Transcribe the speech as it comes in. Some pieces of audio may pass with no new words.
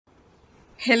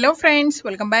Hello friends,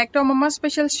 welcome back to అమ్మమ్మ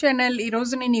specials channel.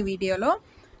 ఈరోజు నేను ఈ వీడియోలో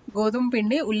గోధుమ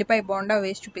పిండి ఉల్లిపాయ బోండా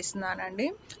వేసి చూపిస్తున్నానండి.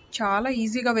 చాలా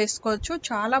ఈజీగా వేసుకోవచ్చు,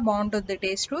 చాలా బాగుంటుంది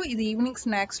టేస్ట్. ఇది ఈవినింగ్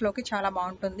స్నాక్స్లోకి చాలా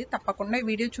బాగుంటుంది. తప్పకుండా ఈ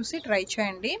వీడియో చూసి ట్రై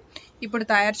చేయండి. ఇప్పుడు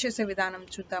తయారు చేసే విధానం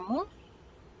చూద్దాము.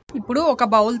 ఇప్పుడు ఒక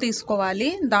బౌల్ తీసుకోవాలి,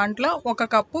 దాంట్లో 1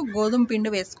 కప్పు గోధుమ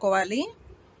పిండి వేసుకోవాలి.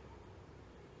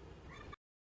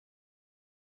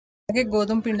 అలాగే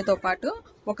గోధుమ పిండితో పాటు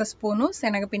 1 స్పూను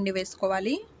శనగపిండి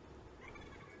వేసుకోవాలి.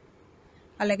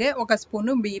 అలాగే 1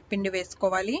 స్పూను బియ్యం పిండి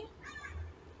వేసుకోవాలి.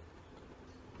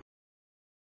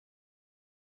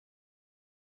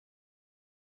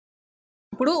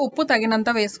 ఇప్పుడు ఉప్పు తగినంత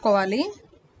వేసుకోవాలి.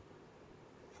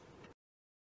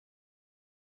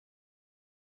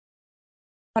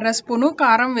 అర స్పూను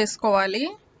కారం వేసుకోవాలి.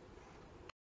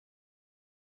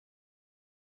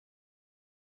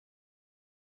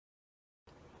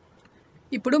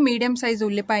 ఇప్పుడు మీడియం సైజు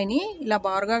ఉల్లిపాయని ఇలా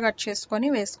బారుగా కట్ చేసుకొని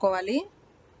వేసుకోవాలి.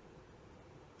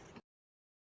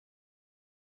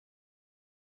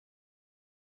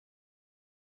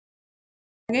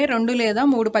 అలాగే 2 లేదా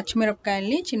 3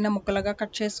 పచ్చిమిరపకాయల్ని చిన్న ముక్కలుగా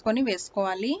కట్ చేసుకొని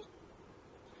వేసుకోవాలి.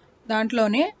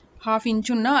 దాంట్లోనే 1/2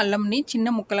 ఇంచు ఉన్న అల్లంని చిన్న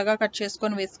ముక్కలుగా కట్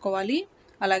చేసుకొని వేసుకోవాలి.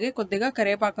 అలాగే కొద్దిగా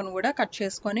కరివేపాకును కూడా కట్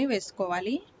చేసుకొని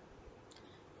వేసుకోవాలి.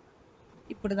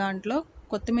 ఇప్పుడు దాంట్లో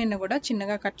కొత్తిమీరని కూడా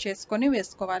చిన్నగా కట్ చేసుకొని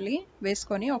వేసుకోవాలి.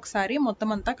 వేసుకొని ఒకసారి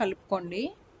మొత్తం అంతా కలుపుకోండి.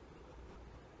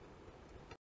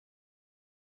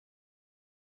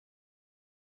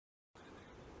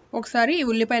 ఒకసారి ఈ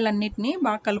ఉల్లిపాయలన్నిటిని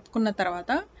బాగా కలుపుకున్న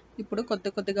తర్వాత ఇప్పుడు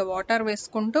కొద్దిగా వాటర్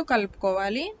వేసుకుంటూ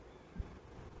కలుపుకోవాలి.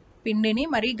 పిండిని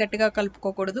మరీ గట్టిగా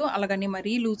కలుపుకోకూడదు, అలాగని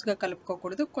మరీ లూజ్గా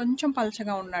కలుపుకోకూడదు, కొంచెం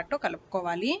పలచగా ఉన్నట్టు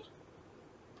కలుపుకోవాలి.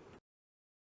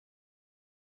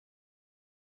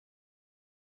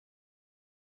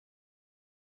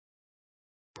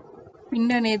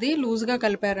 పిండి అనేది లూజ్గా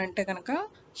కలిపారంటే కనుక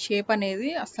షేప్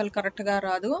అనేది అస్సలు కరెక్ట్గా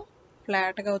రాదు,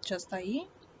 ఫ్లాట్గా వచ్చేస్తాయి.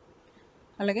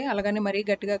 అలాగని మరీ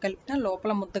గట్టిగా కలిపినా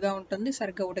లోపల ముద్దగా ఉంటుంది,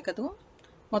 సరిగ్గా ఉడకదు.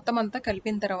 మొత్తం అంతా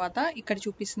కలిపిన తర్వాత ఇక్కడ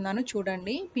చూపిస్తున్నాను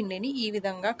చూడండి, పిండిని ఈ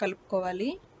విధంగా కలుపుకోవాలి.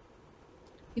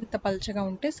 ఇంత పల్చగా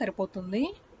ఉంటే సరిపోతుంది.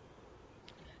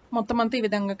 మొత్తం అంతా ఈ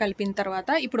విధంగా కలిపిన తర్వాత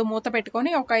ఇప్పుడు మూత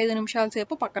పెట్టుకొని ఒక 5 నిమిషాల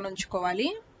సేపు పక్కన ఉంచుకోవాలి.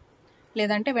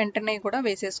 లేదంటే వెంటనే కూడా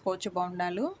వేసేసుకోవచ్చు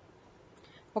బోండాలు.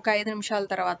 ఒక 5 నిమిషాల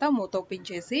తర్వాత మూత ఓపెన్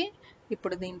చేసి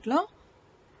ఇప్పుడు దీంట్లో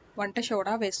వంట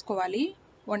సోడా వేసుకోవాలి.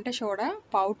 వంట సోడా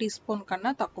 1/2 టీ స్పూన్ కన్నా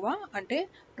తక్కువ, అంటే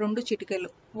 2 చిటికెలు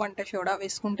వంట సోడా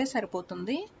వేసుకుంటే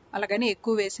సరిపోతుంది. అలాగని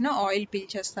ఎక్కువ వేసిన ఆయిల్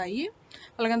పీల్చేస్తాయి,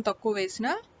 అలాగని తక్కువ వేసిన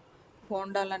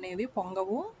బోండాలు అనేవి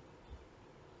పొంగవు,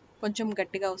 కొంచెం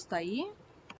గట్టిగా వస్తాయి.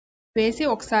 వేసి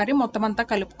ఒకసారి మొత్తం అంతా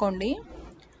కలుపుకోండి.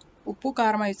 ఉప్పు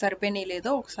కారం అవి సరిపోయినాయి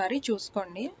లేదో ఒకసారి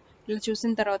చూసుకోండి. ఇలా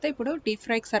చూసిన తర్వాత ఇప్పుడు డీప్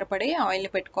ఫ్రైకి సరిపడే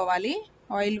ఆయిల్ని పెట్టుకోవాలి.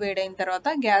 ఆయిల్ వేడైన తర్వాత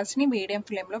గ్యాస్ని మీడియం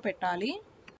ఫ్లేమ్లో పెట్టాలి.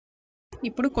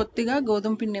 ఇప్పుడు కొద్దిగా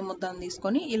గోధుమ పిండి ముద్దను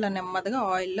తీసుకొని ఇలా నెమ్మదిగా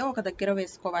ఆయిల్లో ఒక దగ్గర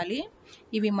వేసుకోవాలి.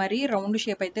 ఇవి మరీ రౌండ్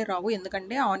షేప్ అయితే రావు,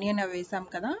 ఎందుకంటే ఆనియన్ అవి వేసాం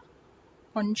కదా,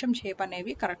 కొంచెం షేప్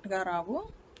అనేవి కరెక్ట్గా రావు.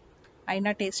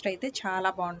 అయినా టేస్ట్ అయితే చాలా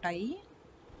బాగుంటాయి.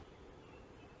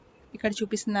 ఇక్కడ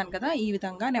చూపిస్తున్నాను కదా, ఈ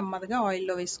విధంగా నెమ్మదిగా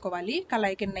ఆయిల్లో వేసుకోవాలి.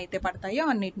 కళాయికి ఎన్ని అయితే పడతాయో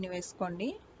అన్నిటిని వేసుకోండి.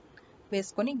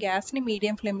 వేసుకొని గ్యాస్ని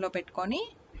మీడియం ఫ్లేమ్లో పెట్టుకొని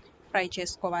ఫ్రై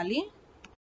చేసుకోవాలి.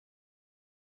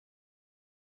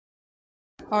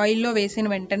 ఆయిల్లో వేసిన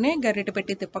వెంటనే గరిటె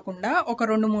పెట్టి తిప్పకుండా ఒక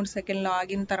 2-3 సెకండ్లు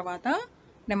ఆగిన తర్వాత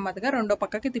నెమ్మదిగా రెండో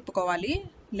పక్కకి తిప్పుకోవాలి,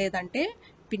 లేదంటే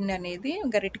పిండి అనేది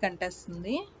గరిటెకి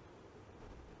అంటేస్తుంది.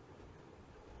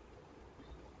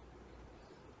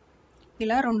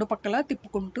 ఇలా రెండు పక్కల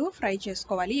తిప్పుకుంటూ ఫ్రై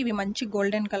చేసుకోవాలి. ఇవి మంచి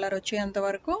గోల్డెన్ కలర్ వచ్చేంత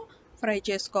వరకు ఫ్రై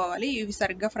చేసుకోవాలి. ఇవి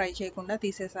సరిగ్గా ఫ్రై చేయకుండా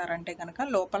తీసేసారంటే కనుక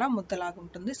లోపల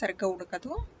ముద్దలాగుంటుంది, సరిగ్గా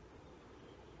ఉడకదు.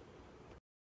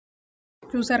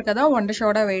 చూసారు కదా, వంట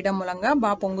సోడా వేయడం మూలంగా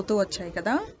బాగా పొంగుతూ వచ్చాయి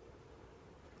కదా.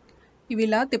 ఇవి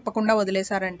ఇలా తిప్పకుండా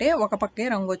వదిలేసారంటే ఒక పక్కే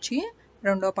రంగు వచ్చి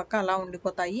రెండో పక్క అలా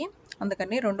ఉండిపోతాయి.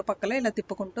 అందుకని రెండు పక్కల ఇలా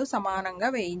తిప్పుకుంటూ సమానంగా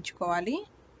వేయించుకోవాలి.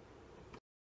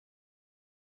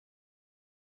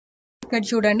 ఇక్కడ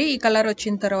చూడండి, ఈ కలర్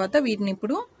వచ్చిన తర్వాత వీటిని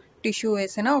ఇప్పుడు టిష్యూ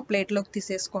వేసిన ఒక ప్లేట్లోకి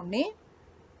తీసేసుకోండి.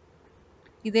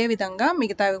 ఇదే విధంగా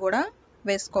మిగతావి కూడా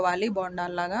వేసుకోవాలి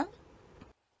బోండాల్లాగా.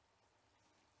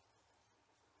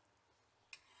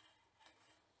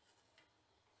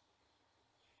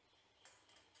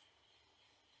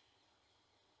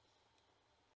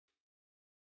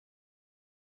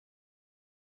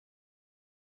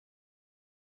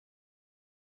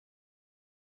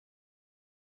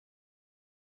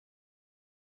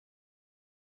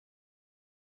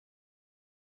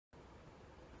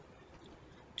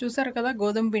 చూసారు కదా,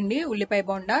 గోధుమ పిండి ఉల్లిపాయ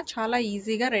బోండా చాలా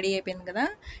ఈజీగా రెడీ అయిపోయింది కదా.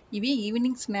 ఇవి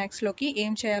ఈవినింగ్ స్నాక్స్లోకి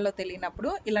ఏం చేయాలో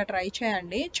తెలియనప్పుడు ఇలా ట్రై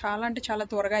చేయండి. చాలా అంటే చాలా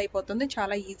త్వరగా అయిపోతుంది,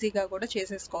 చాలా ఈజీగా కూడా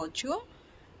చేసేసుకోవచ్చు.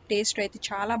 టేస్ట్ అయితే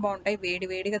చాలా బాగుంటాయి, వేడి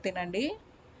వేడిగా తినండి,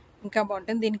 ఇంకా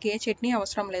బాగుంటుంది. దీనికి ఏ చట్నీ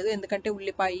అవసరం లేదు, ఎందుకంటే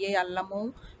ఉల్లిపాయ, అల్లము,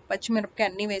 పచ్చిమిరపకాయ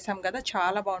అన్నీ వేసాం కదా,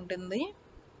 చాలా బాగుంటుంది.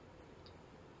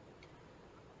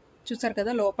 చూసారు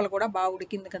కదా, లోపల కూడా బాగా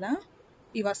ఉడికింది కదా.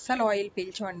 ఇవి అస్సలు ఆయిల్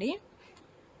పీల్చవండి.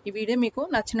 ఈ వీడియో మీకు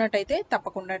నచ్చినట్టయితే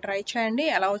తప్పకుండా ట్రై చేయండి.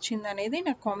 ఎలా వచ్చింది అనేది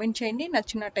నాకు కామెంట్ చేయండి.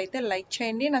 నచ్చినట్టయితే లైక్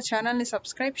చేయండి. నా ఛానల్ని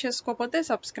సబ్స్క్రైబ్ చేసుకోకపోతే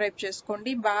సబ్స్క్రైబ్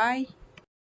చేసుకోండి. బాయ్.